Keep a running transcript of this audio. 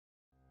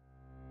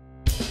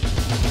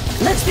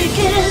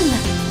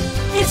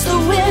It's the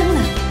win.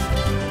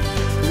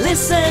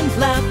 Listen,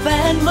 laugh,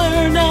 and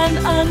learn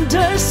and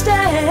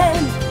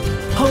understand.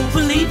 Hope,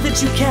 believe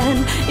that you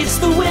can. It's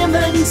the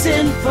Women's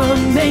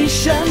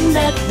Information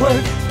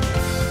Network.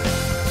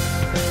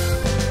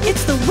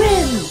 It's the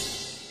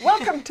win.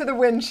 Welcome to The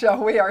Win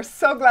Show. We are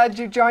so glad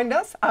you joined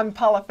us. I'm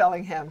Paula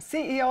Fellingham,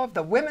 CEO of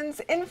the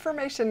Women's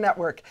Information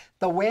Network,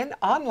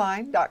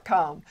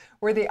 thewinonline.com.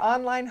 We're the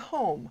online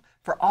home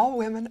for all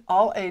women,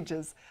 all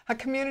ages, a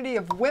community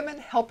of women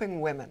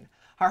helping women.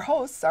 Our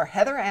hosts are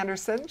Heather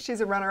Anderson, she's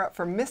a runner-up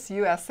for Miss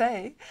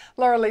USA.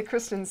 Laura Lee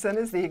Christensen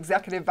is the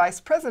Executive Vice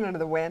President of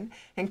the WIN.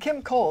 And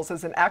Kim Coles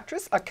is an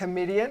actress, a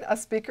comedian, a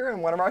speaker,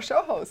 and one of our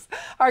show hosts.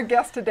 Our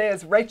guest today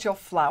is Rachel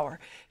Flower.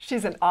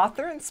 She's an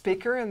author and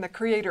speaker and the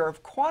creator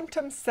of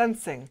Quantum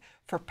Sensing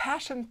for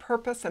passion,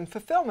 purpose, and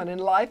fulfillment in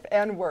life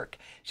and work.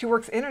 She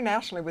works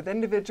internationally with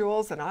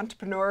individuals and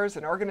entrepreneurs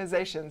and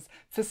organizations,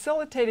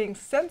 facilitating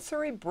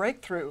sensory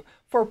breakthrough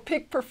for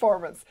peak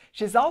performance.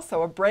 She's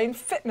also a brain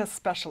fitness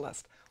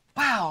specialist.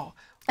 Wow.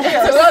 We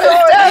are so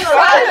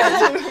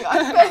excited.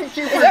 Thank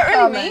you for Is that really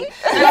coming. me?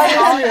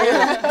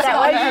 That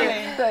was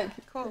you. Thank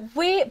you. Cool.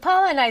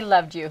 Paula and I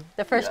loved you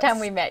the first time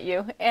we met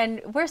you, and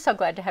we're so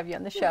glad to have you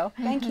on the show.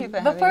 Thank you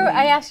for Before having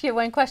me. I ask you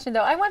one question, though,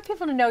 I want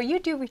people to know you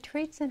do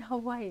retreats in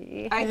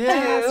Hawaii. I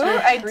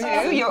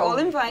do. You're all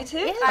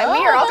invited. We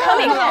are all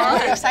coming.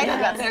 We're excited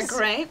about They're this.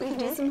 great. We can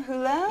do some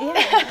hula.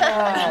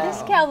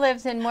 This gal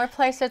lives in more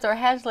places, or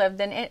has lived,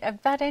 than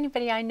about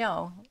anybody I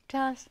know.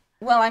 Tell us.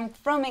 Well, I'm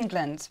from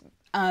England,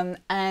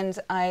 and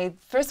I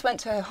first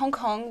went to Hong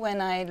Kong when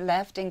I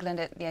left England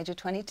at the age of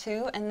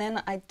 22, and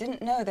then I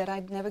didn't know that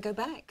I'd never go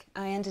back.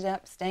 I ended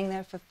up staying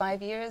there for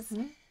 5 years.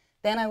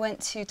 Then I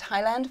went to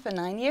Thailand for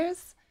 9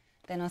 years,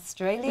 then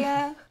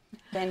Australia,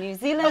 then New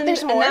Zealand, there's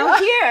and more? now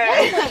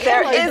here.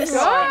 There is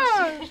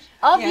more.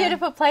 All Yeah.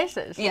 beautiful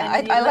places. Yeah,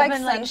 And you I live like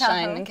in Lake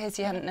sunshine, Tahoe. in case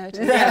you hadn't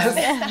noticed.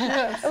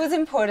 Yes. It was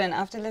important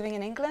after living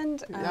in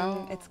England.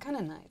 Yeah. It's kind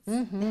of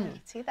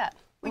nice. See that?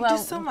 We Well-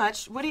 do so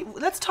much.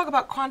 Let's talk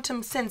about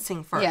quantum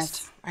sensing first.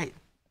 Yes. Right.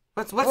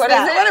 What's What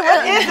that? is it?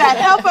 What is that?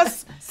 Help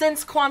us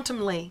sense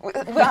quantumly.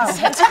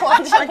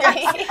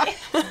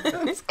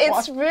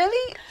 It's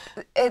really,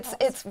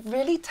 it's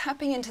really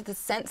tapping into the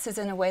senses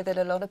in a way that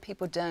a lot of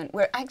people don't.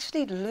 We're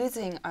actually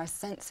losing our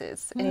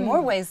senses in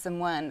more ways than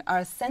one.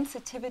 Our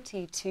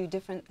sensitivity to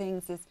different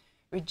things is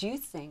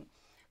reducing.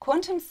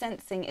 Quantum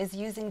sensing is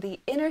using the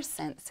inner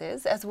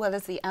senses as well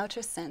as the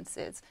outer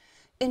senses,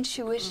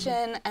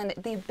 intuition and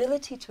the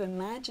ability to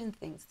imagine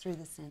things through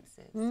the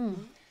senses.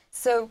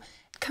 So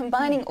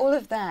combining all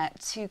of that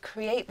to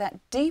create that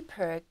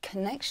deeper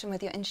connection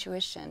with your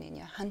intuition and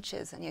your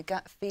hunches and your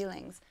gut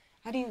feelings.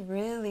 How do you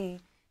really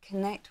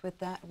connect with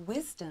that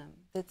wisdom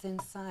that's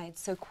inside?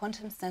 So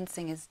quantum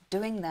sensing is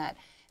doing that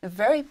in a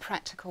very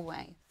practical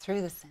way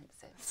through the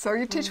senses. So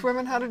you teach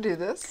women how to do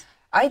this?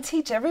 I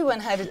teach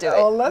everyone how to do it.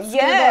 Well, let's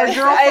Yes,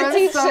 give our I girlfriends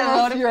teach a some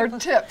lot of of your people.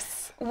 tips.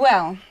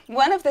 Well,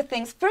 one of the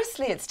things,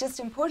 firstly, it's just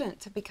important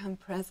to become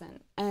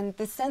present. And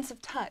the sense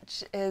of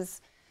touch is,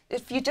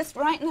 if you just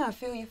right now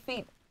feel your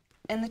feet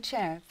in the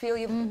chair, feel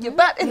your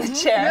butt in the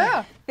chair,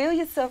 Yeah. feel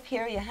yourself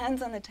here, your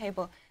hands on the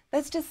table.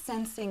 That's just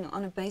sensing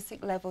on a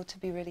basic level, to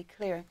be really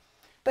clear.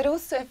 But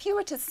also, if you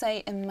were to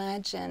say,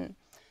 imagine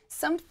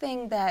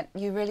something that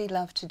you really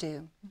love to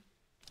do,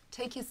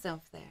 take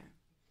yourself there.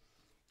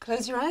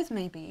 Close your eyes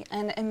maybe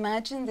and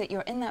imagine that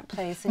you're in that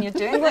place and you're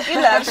doing what you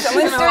love.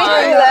 Someone's doing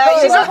what you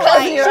love. You're not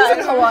closing your She's in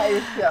eyes.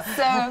 Hawaii. Yeah.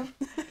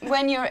 So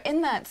when you're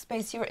in that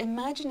space, you're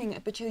imagining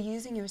it, but you're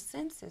using your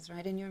senses,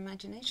 right, in your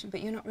imagination,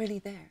 but you're not really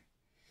there.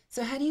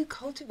 So how do you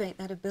cultivate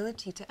that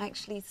ability to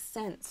actually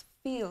sense,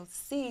 feel,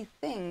 see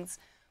things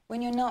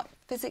when you're not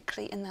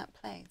physically in that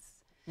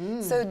place?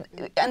 So,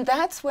 and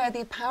that's where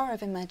the power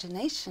of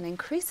imagination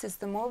increases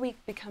the more we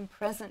become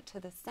present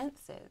to the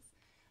senses.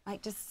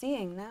 Like just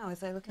seeing now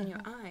as I look in your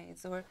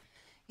eyes, or,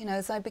 you know,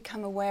 as I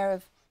become aware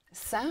of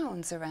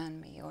sounds around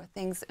me or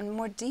things and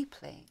more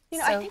deeply. You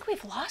know, I think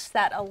we've lost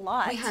that a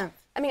lot. We have.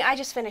 I mean, I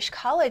just finished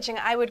college and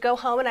I would go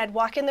home and I'd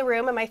walk in the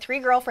room and my 3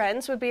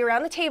 girlfriends would be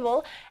around the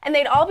table and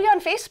they'd all be on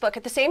Facebook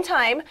at the same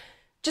time,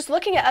 just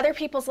looking at other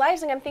people's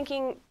lives, and I'm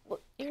thinking,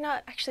 well, you're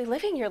not actually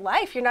living your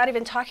life. You're not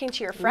even talking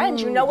to your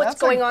friends. You know what's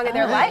that's a going on in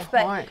their good life,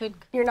 but point.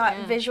 you're not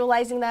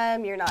visualizing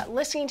them, you're not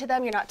listening to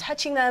them, you're not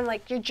touching them,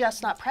 like you're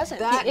just not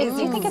present. That Do you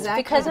think it's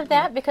exactly because of the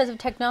that, because of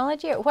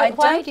technology? Or I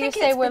why don't do you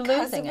think say it's we're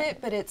because losing of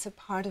it? but it's a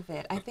part of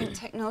it. I think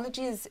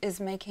technology is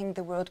making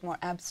the world more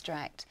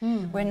abstract.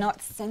 We're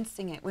not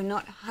sensing it. We're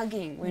not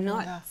hugging. We're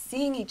not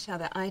seeing each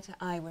other eye to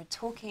eye. We're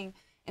talking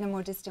in a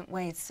more distant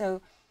way.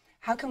 So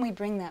how can we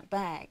bring that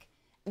back?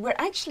 We're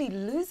actually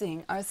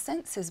losing our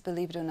senses,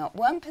 believe it or not.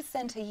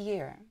 1% a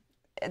year.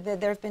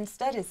 There have been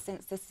studies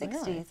since the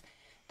 60s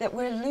that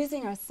we're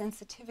losing our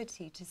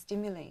sensitivity to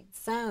stimuli.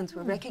 Sounds,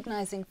 we're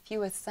recognizing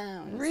fewer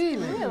sounds.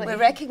 Really? We're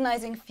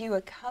recognizing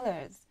fewer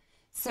colors.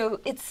 So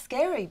it's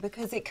scary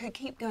because it could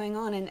keep going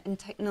on, and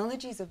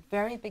technology is a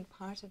very big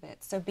part of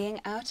it. So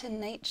being out in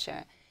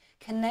nature,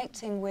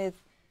 connecting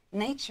with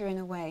nature in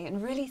a way,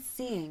 and really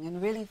seeing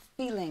and really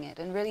feeling it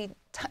and really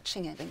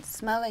touching it and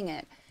smelling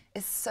it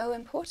is so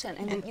important.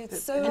 And you're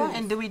so right.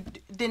 And do we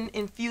then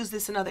infuse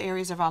this in other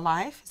areas of our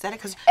life? Is that it?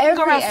 Because we Every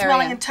go around area.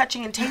 smelling and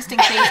touching and tasting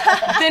things.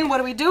 Then what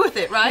do we do with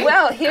it, right?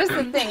 Well, here's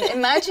the thing.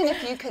 Imagine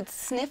if you could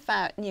sniff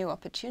out new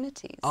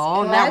opportunities.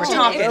 Oh, now we're Imagine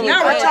talking. if you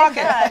Now we're could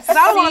talking. Because I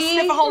don't want to see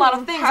sniff a whole lot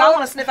of things. I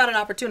want to sniff out an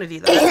opportunity,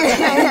 though. And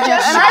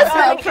I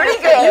smell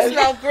pretty good. You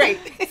smell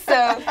great.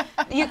 So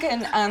you can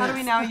How do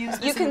we now use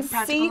this you in can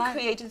practical see life?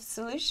 creative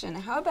solution.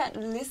 How about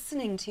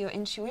listening to your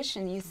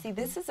intuition? You see,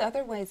 this is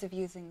other ways of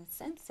using the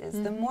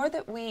senses. The more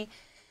that we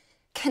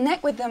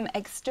connect with them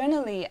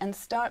externally and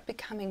start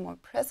becoming more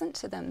present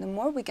to them, the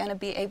more we're going to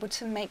be able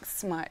to make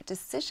smart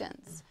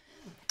decisions,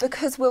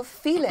 because we'll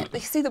feel it. You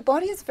see, the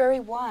body is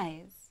very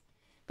wise,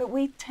 but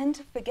we tend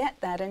to forget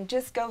that and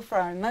just go for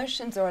our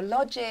emotions or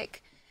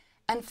logic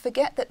and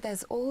forget that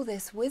there's all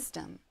this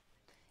wisdom.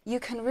 You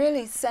can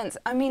really sense,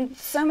 I mean,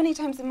 so many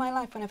times in my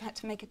life when I've had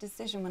to make a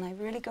decision, when I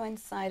really go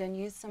inside and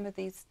use some of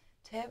these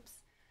tips,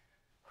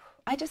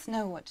 I just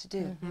know what to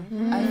do.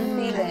 I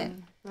feel it.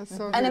 That's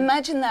so And good.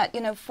 imagine that,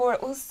 you know, for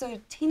also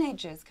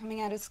teenagers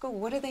coming out of school,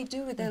 what do they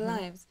do with their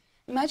lives?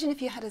 Imagine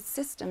if you had a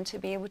system to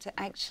be able to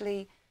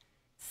actually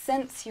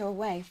sense your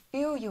way,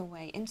 feel your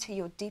way into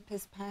your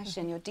deepest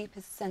passion, your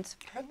deepest sense of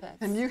purpose.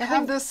 And you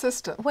have this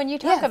system. When you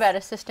talk Yes. about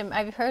a system,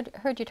 I've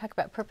heard you talk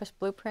about purpose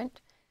blueprint.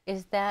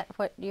 Is that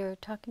what you're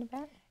talking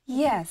about?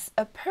 Yes,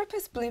 a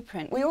purpose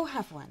blueprint. We all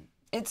have one.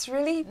 It's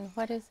really,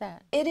 What is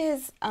that? it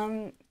is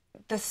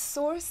the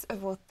source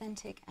of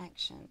authentic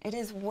action. It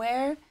is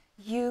where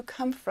you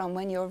come from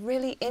when you're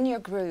really in your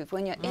groove,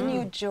 when you're in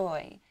your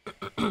joy.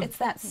 It's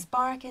that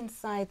spark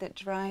inside that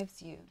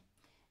drives you.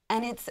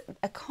 And it's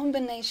a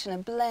combination, a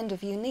blend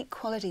of unique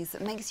qualities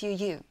that makes you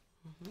you.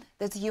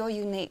 That's your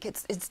unique.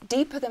 It's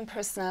deeper than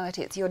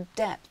personality. It's your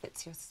depth.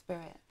 It's your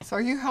spirit. So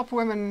you help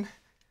women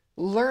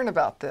learn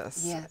about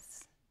this.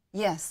 Yes.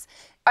 Yes.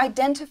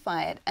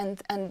 Identify it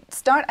and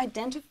start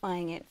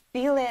identifying it,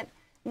 feel it,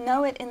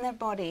 know it in their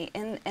body,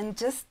 and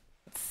just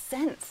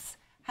sense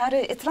how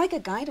to, it's like a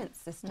guidance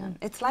system.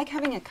 It's like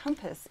having a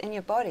compass in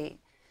your body,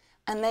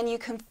 and then you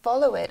can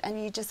follow it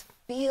and you just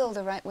feel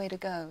the right way to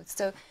go.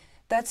 So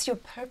that's your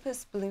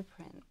purpose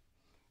blueprint.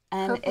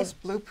 And Purpose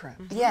blueprint.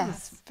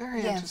 Yes. That's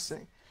very Yes.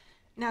 interesting.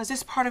 Now, is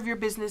this part of your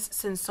business,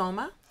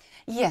 Sensoma?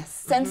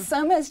 Yes,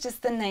 Sensoma is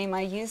just the name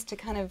I use to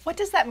kind of. What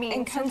does that mean,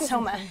 encompass-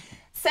 Sensoma?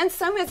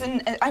 Sensoma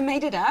is I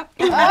made it up.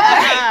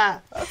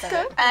 That's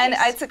good. And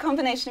it's a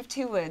combination of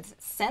two words.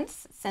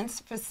 Sense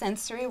for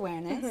sensory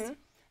awareness.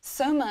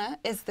 Soma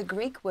is the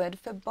Greek word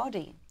for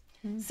body.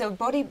 So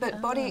body, but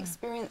body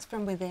experience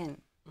from within.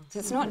 So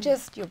it's not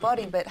just your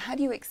body, but how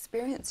do you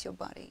experience your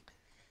body?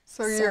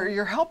 So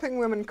you're helping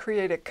women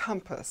create a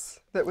compass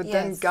that would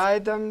then Yes.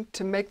 guide them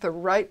to make the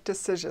right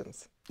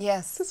decisions.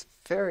 Yes. This is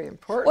very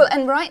important. Well,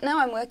 and right now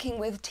I'm working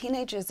with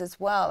teenagers as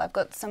well. I've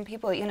got some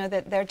people, you know,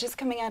 that they're just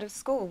coming out of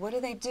school. What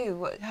do they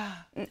do?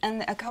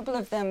 And a couple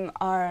of them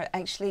are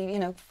actually, you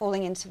know,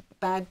 falling into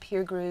bad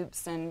peer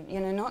groups and, you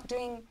know, not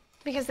doing.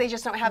 Because they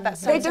just don't have that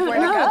They sense of don't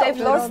where know. to go. They've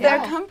lost don't their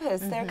know.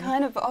 compass. They're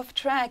kind of off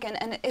track,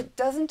 and it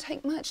doesn't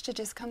take much to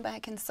just come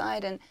back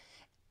inside. And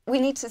we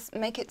need to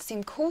make it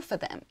seem cool for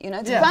them. You know,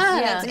 it's Yes. fun.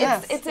 Yeah.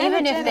 Yes. It's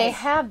Even if they energetic.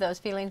 have those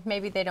feelings,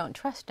 maybe they don't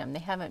trust them. They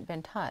haven't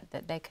been taught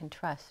that they can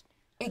trust.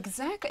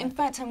 Exactly. In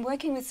fact, I'm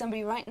working with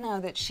somebody right now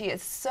that she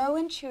is so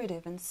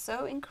intuitive and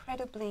so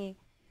incredibly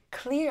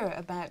clear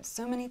about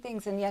so many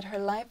things, and yet her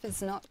life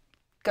is not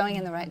going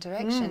in the right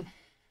direction.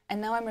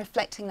 And now I'm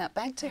reflecting that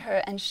back to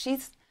her, and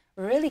she's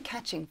really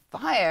catching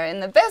fire in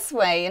the best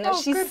way. You know, Oh,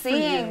 good she's for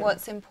seeing you.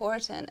 what's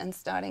important and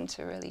starting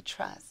to really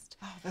trust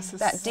this is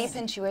that deep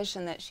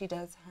intuition that she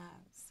does have.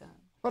 So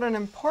what an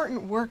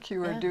important work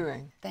you are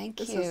doing. thank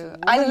This is you.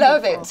 I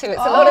love it wonderful. too. It's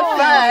a lot of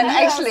fun,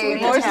 Yes, actually. we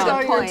More can to tell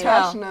the you're point.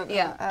 passionate.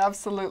 Yeah.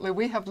 Absolutely.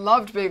 We have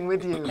loved being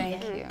with you.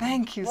 Thank you.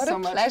 Thank you What so a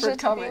much pleasure for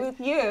coming. to be with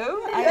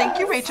you. Thank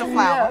you, Rachel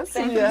Flower. Yes,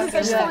 yes, I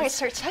just want to yes.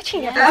 start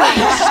touching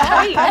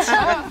everything.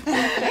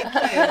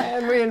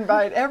 And we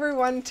invite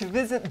everyone to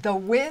visit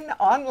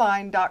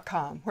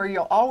thewinonline.com, where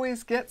you'll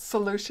always get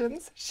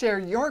solutions, share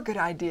your good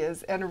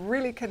ideas, and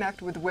really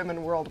connect with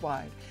women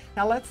worldwide.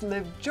 Now let's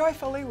live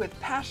joyfully with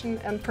passion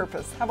and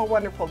purpose. Have a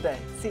wonderful day.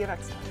 See you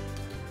next time.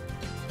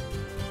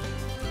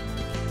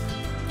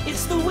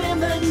 It's the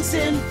Women's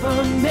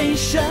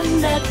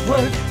Information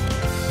Network.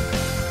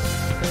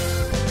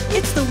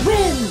 It's the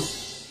Win.